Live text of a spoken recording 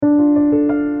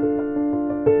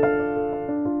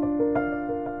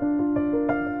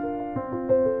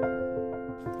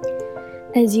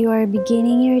As you are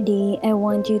beginning your day, I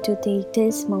want you to take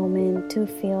this moment to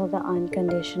feel the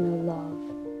unconditional love,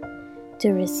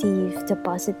 to receive the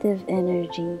positive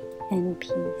energy and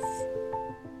peace.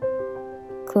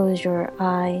 Close your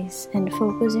eyes and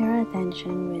focus your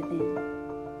attention within.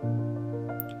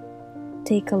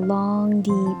 Take a long,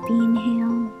 deep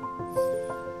inhale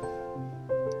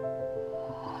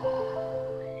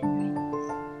and release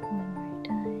one more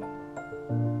time.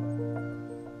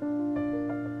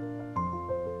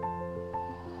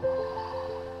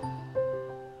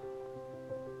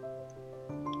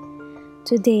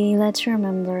 Today, let's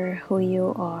remember who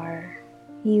you are.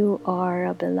 You are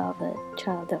a beloved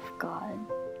child of God.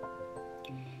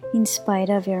 In spite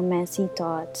of your messy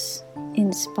thoughts,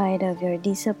 in spite of your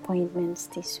disappointments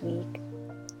this week,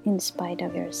 in spite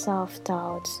of your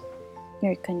self-doubts,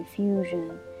 your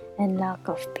confusion, and lack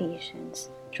of patience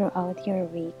throughout your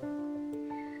week,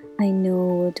 I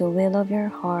know the will of your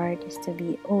heart is to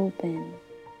be open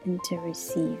and to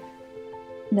receive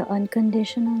the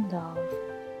unconditional love,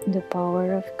 the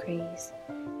power of grace,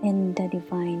 and the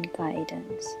divine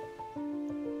guidance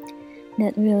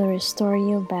that will restore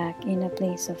you back in a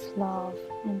place of love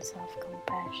and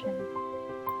self-compassion.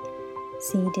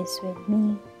 Say this with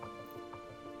me.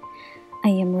 I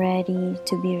am ready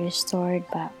to be restored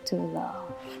back to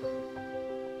love.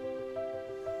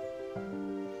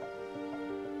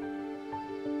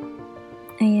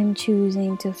 I am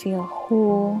choosing to feel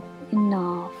whole,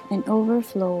 enough, and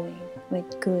overflowing with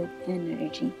good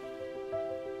energy.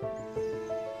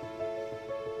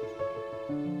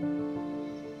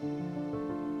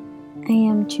 I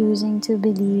am choosing to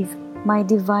believe my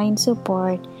divine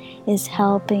support is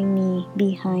helping me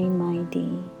behind my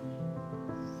day.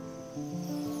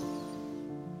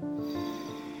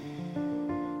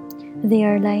 They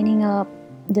are lining up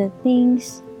the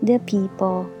things, the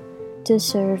people, to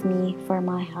serve me for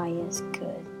my highest good.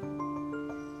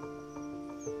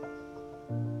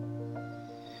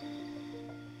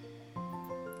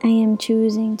 I am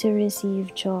choosing to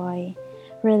receive joy,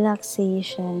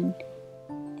 relaxation,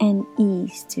 and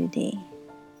ease today.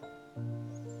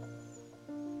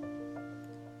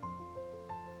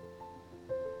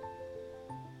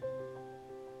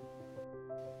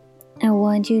 I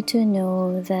want you to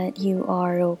know that you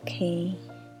are okay.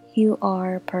 You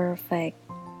are perfect.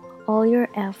 All your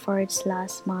efforts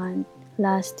last month,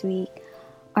 last week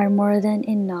are more than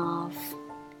enough.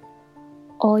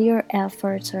 All your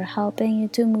efforts are helping you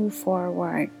to move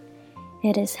forward.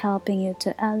 It is helping you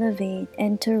to elevate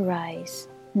and to rise,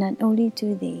 not only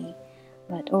today,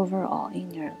 but overall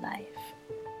in your life.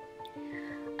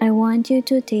 I want you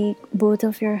to take both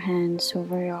of your hands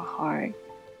over your heart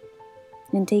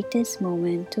and take this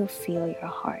moment to feel your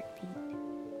heartbeat.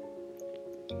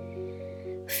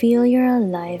 Feel your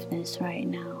aliveness right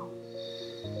now.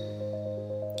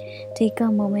 Take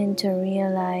a moment to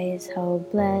realize how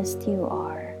blessed you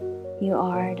are. You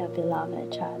are the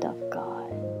beloved child of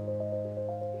God.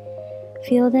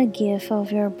 Feel the gift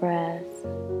of your breath.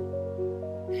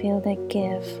 Feel the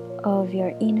gift of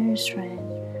your inner strength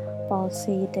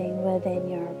pulsating within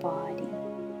your body.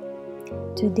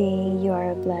 Today you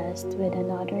are blessed with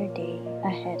another day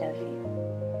ahead of you.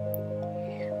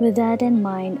 With that in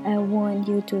mind, I want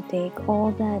you to take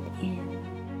all that in.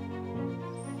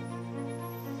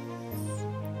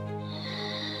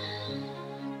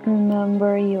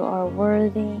 Remember, you are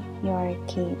worthy, you are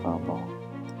capable,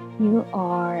 you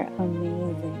are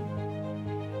amazing.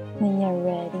 When you're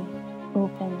ready,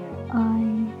 open your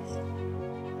eyes